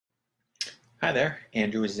Hi there,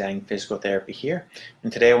 Andrew with Zang Physical Therapy here,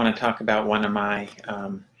 and today I want to talk about one of my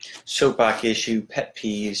soapbox issue pet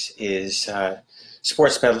peeves is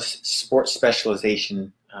sports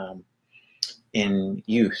specialization in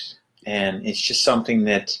youth, and it's just something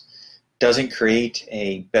that doesn't create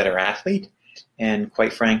a better athlete, and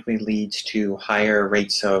quite frankly leads to higher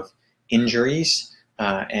rates of injuries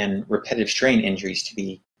and repetitive strain injuries, to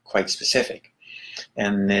be quite specific.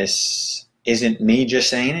 And this isn't me just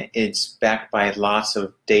saying it, it's backed by lots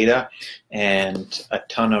of data and a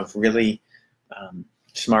ton of really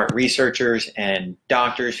smart researchers and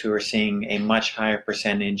doctors who are seeing a much higher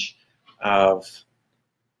percentage of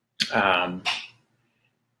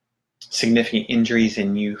significant injuries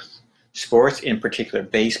in youth sports, in particular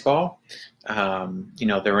baseball.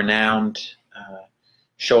 The renowned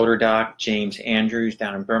shoulder doc, James Andrews,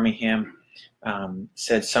 down in Birmingham,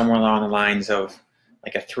 said somewhere along the lines of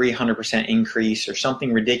like a 300% increase or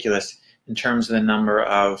something ridiculous in terms of the number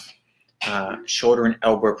of shoulder and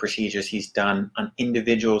elbow procedures he's done on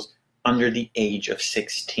individuals under the age of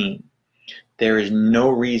 16. There is no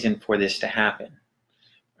reason for this to happen.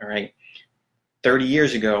 All right. 30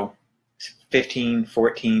 years ago, 15,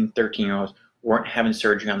 14, 13-year-olds weren't having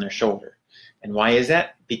surgery on their shoulder. And why is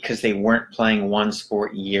that? Because they weren't playing one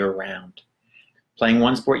sport year-round. Playing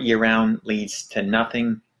one sport year-round leads to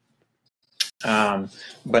nothing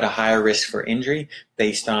but a higher risk for injury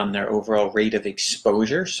based on their overall rate of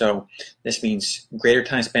exposure. So this means greater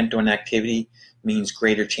time spent doing activity means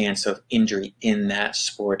greater chance of injury in that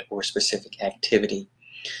sport or specific activity.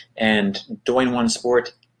 And doing one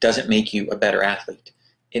sport doesn't make you a better athlete.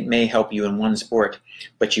 It may help you in one sport,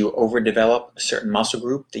 but you overdevelop a certain muscle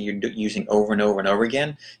group that you're using over and over and over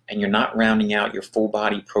again, and you're not rounding out your full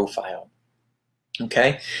body profile.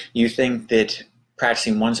 Okay? You think that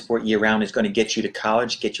practicing one sport year-round is going to get you to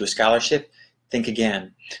college, get you a scholarship? Think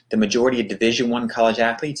again. The majority of Division I college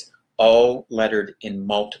athletes all lettered in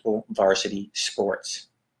multiple varsity sports.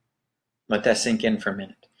 Let that sink in for a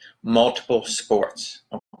minute. Multiple sports.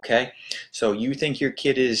 Okay? So you think your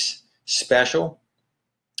kid is special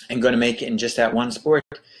and going to make it in just that one sport?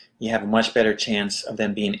 You have a much better chance of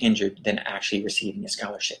them being injured than actually receiving a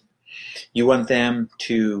scholarship. You want them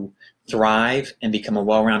to thrive and become a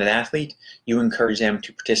well-rounded athlete, you encourage them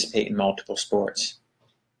to participate in multiple sports.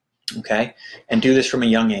 Okay? And do this from a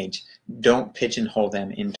young age. Don't pigeonhole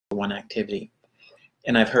them into one activity.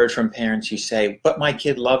 And I've heard from parents who say, but my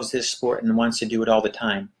kid loves this sport and wants to do it all the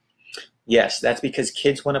time. Yes, that's because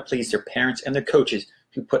kids want to please their parents and their coaches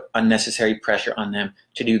who put unnecessary pressure on them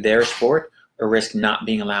to do their sport or risk not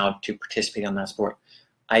being allowed to participate on that sport.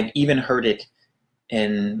 I've even heard it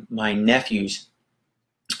in my nephew's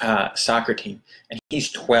soccer team, and he's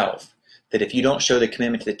 12, that if you don't show the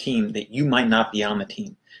commitment to the team, that you might not be on the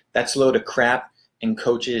team. That's a load of crap, and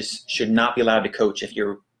coaches should not be allowed to coach if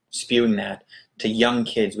you're spewing that to young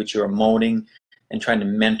kids, which you are molding and trying to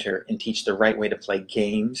mentor and teach the right way to play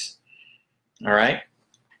games. All right?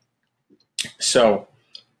 So,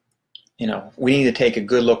 we need to take a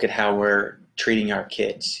good look at how we're treating our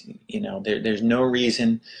kids. There's no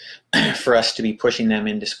reason for us to be pushing them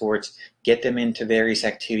into sports. Get them into various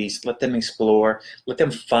activities. Let them explore. Let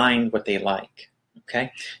them find what they like.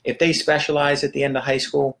 Okay? If they specialize at the end of high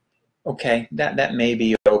school, okay, that may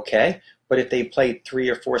be okay. But if they played 3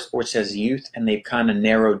 or 4 sports as youth and they've kind of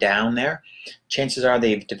narrowed down there, chances are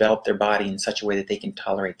they've developed their body in such a way that they can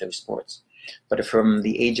tolerate those sports. But if from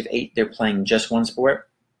the age of 8 they're playing just one sport,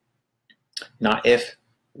 not if,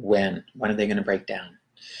 when are they going to break down?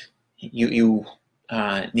 You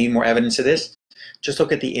need more evidence of this? Just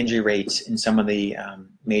look at the injury rates in some of the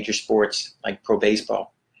major sports like pro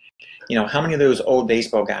baseball. How many of those old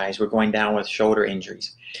baseball guys were going down with shoulder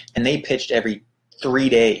injuries? And they pitched every 3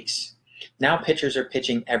 days. Now pitchers are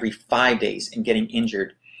pitching every 5 days and getting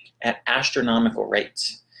injured at astronomical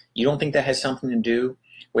rates. You don't think that has something to do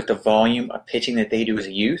with the volume of pitching that they do as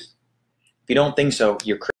a youth? If you don't think so,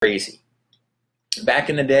 you're crazy. Back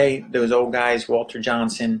in the day, those old guys, Walter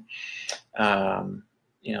Johnson,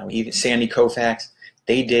 even Sandy Koufax,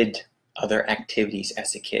 they did other activities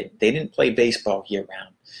as a kid. They didn't play baseball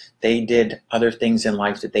year-round. They did other things in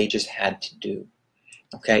life that they just had to do.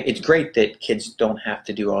 Okay, it's great that kids don't have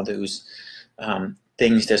to do all those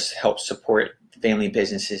things to help support family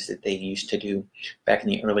businesses that they used to do back in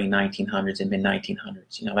the early 1900s and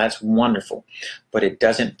mid-1900s. That's wonderful, but it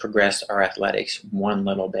doesn't progress our athletics one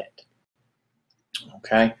little bit.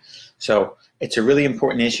 Okay, so it's a really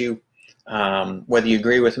important issue. Whether you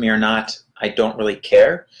agree with me or not, I don't really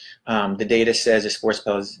care. The data says a sports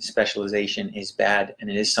specialization is bad, and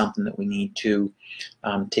it is something that we need to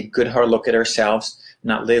take a good hard look at ourselves,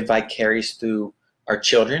 not live vicarious through our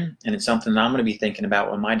children, and it's something I'm going to be thinking about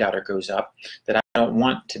when my daughter grows up, that I don't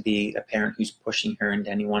want to be a parent who's pushing her into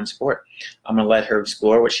any one sport. I'm going to let her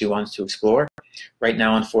explore what she wants to explore. Right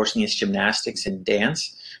now, unfortunately, it's gymnastics and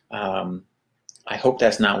dance. I hope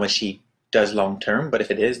that's not what she does long term, but if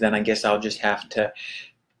it is, then I guess I'll just have to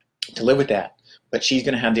live with that. But she's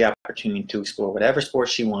going to have the opportunity to explore whatever sport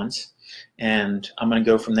she wants, and I'm going to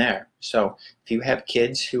go from there. So if you have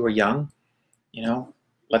kids who are young,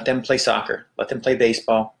 let them play soccer, let them play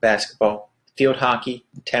baseball, basketball, field hockey,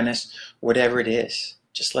 tennis, whatever it is.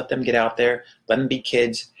 Just let them get out there, let them be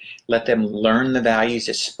kids, let them learn the values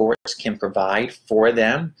that sports can provide for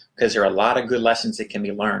them, because there are a lot of good lessons that can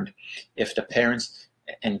be learned if the parents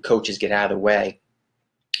and coaches get out of the way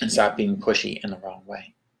and stop being pushy in the wrong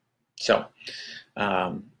way. So,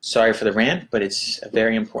 sorry for the rant, but it's a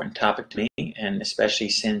very important topic to me, and especially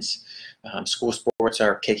since school sports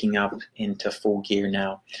are kicking up into full gear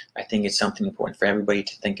now, I think it's something important for everybody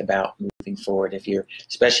to think about moving forward,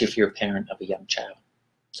 especially if you're a parent of a young child.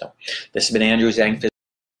 So, this has been Andrew, Zang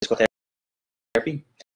Physical Therapy.